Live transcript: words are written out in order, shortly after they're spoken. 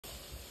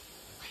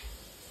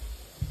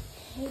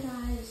Hey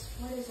guys,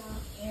 what is up?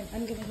 And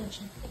I'm gonna go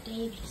check the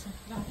day because I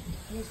forgot what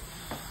it is.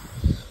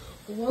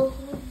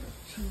 Welcome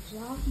to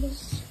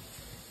Vlogmas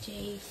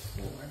Day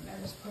 4. That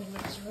is pretty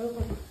much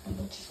over. And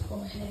we'll just go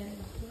ahead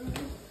and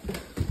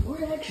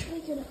we're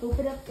actually gonna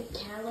open up the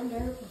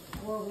calendar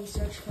before we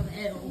search for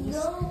the elves.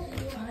 No.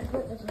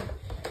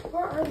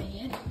 Where are they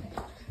anyway?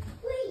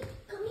 Wait,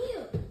 come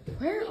here.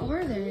 Where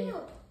are they?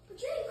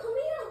 Jay, come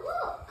here,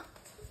 look.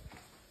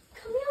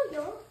 Come here,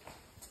 yo.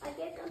 I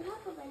get them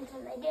peppermints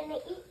and they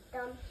didn't eat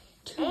them.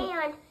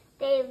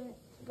 And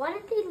why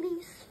did they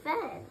leave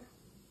Sven?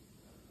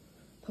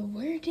 But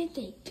where did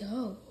they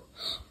go?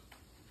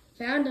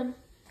 Found them.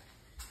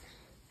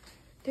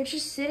 They're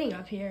just sitting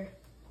up here.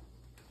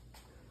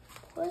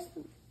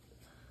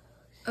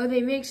 Oh,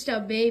 they mixed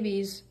up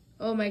babies.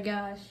 Oh my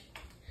gosh.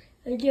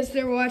 I guess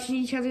they're watching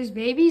each other's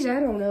babies? I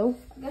don't know.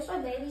 I guess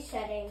I'm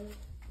babysitting.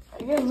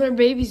 I guess they're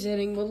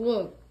babysitting, but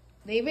look.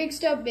 They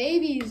mixed up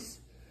babies.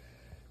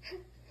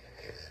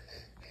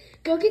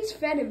 Go get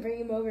Sven and bring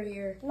him over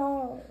here.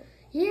 No.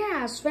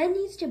 Yeah, Sven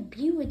needs to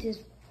be with his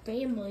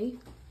family.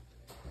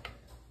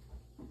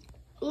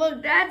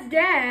 Look, that's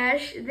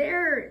Dash.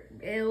 They're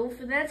elf.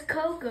 And that's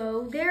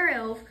Coco. They're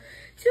elf.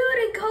 Dude,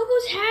 and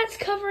Coco's hat's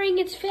covering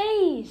its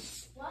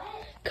face. What?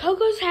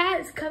 Coco's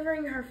hat is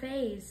covering her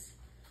face.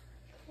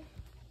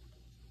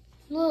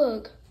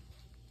 Look.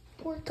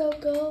 Poor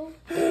Coco.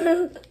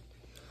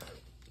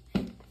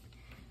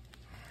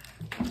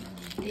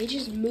 They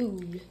just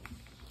moved.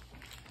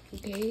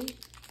 Okay.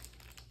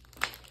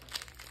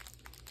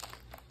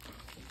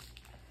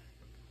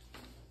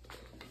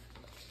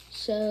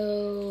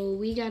 So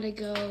we gotta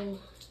go.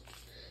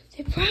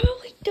 They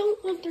probably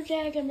don't want their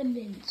daggum and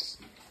mints.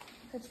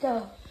 Let's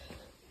go.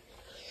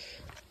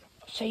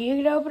 So you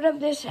can open up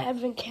this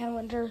advent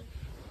calendar.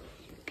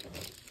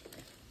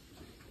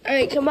 All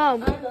right, come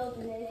on. I'm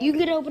opening it. You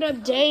can open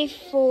up day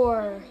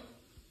 4.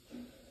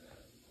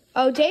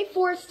 Oh, day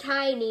 4 is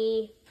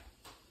tiny.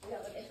 No,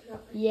 it's not.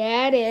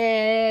 Yeah, it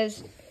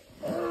is.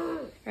 All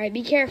right,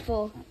 be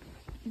careful.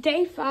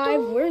 Day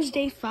 5. Where's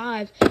day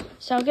 5?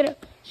 So I'll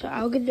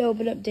get to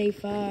open up day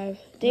 5.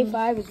 Day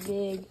 5 is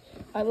big.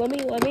 All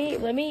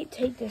right, let me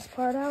take this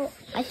part out.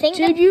 I think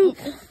Dude, you.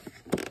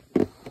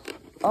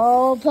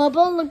 Oh, Papa,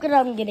 look what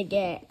I'm gonna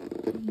get.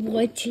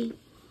 What? You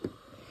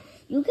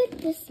get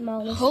the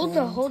smallest Hold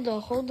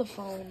one. the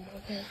phone.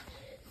 Okay.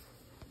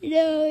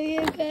 No,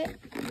 you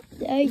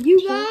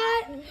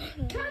got.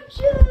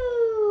 Capchu.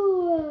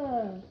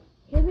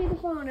 Give me the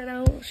phone and I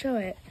won't show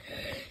it.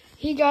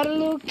 He got a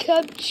little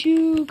cup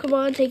chew. Come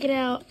on, take it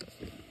out.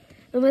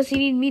 Unless you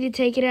need me to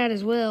take it out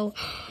as well.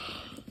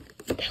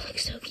 That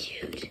looks so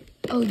cute.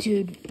 Oh,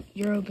 dude,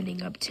 you're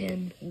opening up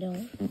 10.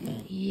 No.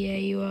 Yeah,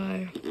 you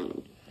are.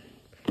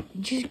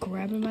 Just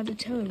grab him by the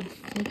toe.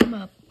 Flick him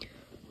up.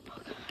 Oh,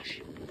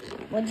 gosh.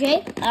 Well,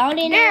 Jay, I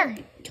already know. There.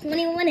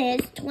 21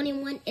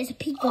 is a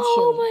Pikachu.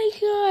 Oh, my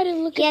God.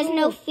 And look He at has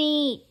no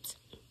feet.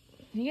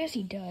 Yes,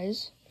 he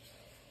does.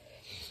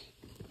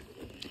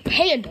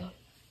 Panda.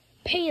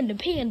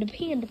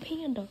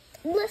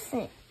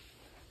 Listen.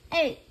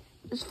 Hey.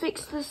 Let's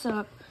fix this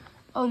up.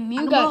 Oh,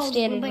 Mew got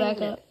standing back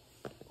up.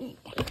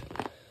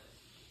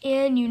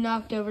 And you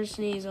knocked over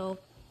Sneasel.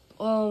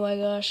 Oh my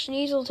gosh,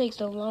 Sneasel takes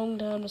a long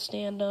time to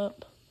stand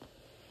up.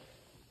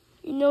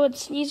 You know what?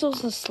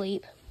 Sneasel's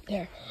asleep.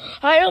 There.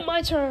 I know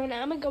my turn.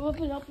 I'm gonna go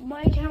open up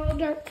my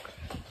calendar.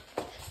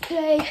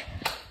 Today.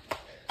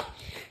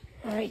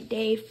 Alright,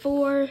 day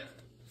 4.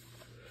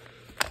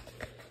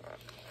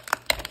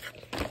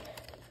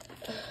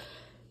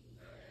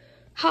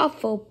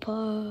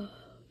 Hufflepuff.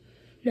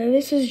 No,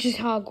 this is just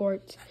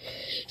Hogwarts.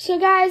 So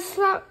guys,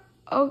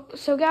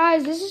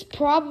 this is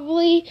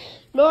probably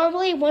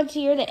normally once a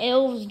year the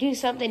elves do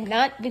something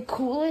not the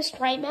coolest,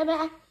 right,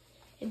 Mama?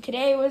 And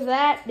today was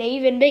that. They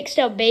even mixed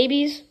up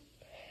babies.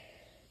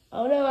 I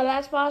don't know how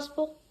that's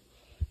possible,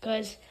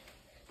 because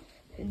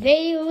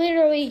they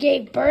literally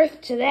gave birth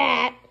to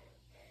that.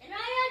 And I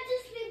had to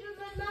sleep in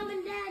my mom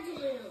and dad's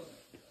room.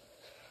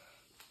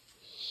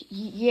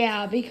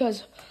 Yeah,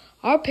 because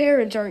our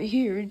parents aren't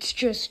here. It's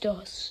just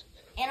us.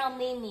 And on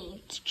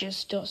Mimi. It's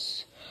just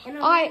us. And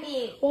All on right.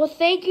 Mimi. Well,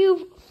 thank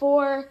you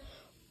for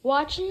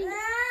watching,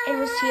 and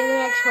we'll see you in the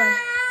next one.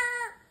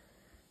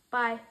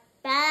 Bye.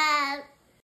 Bye.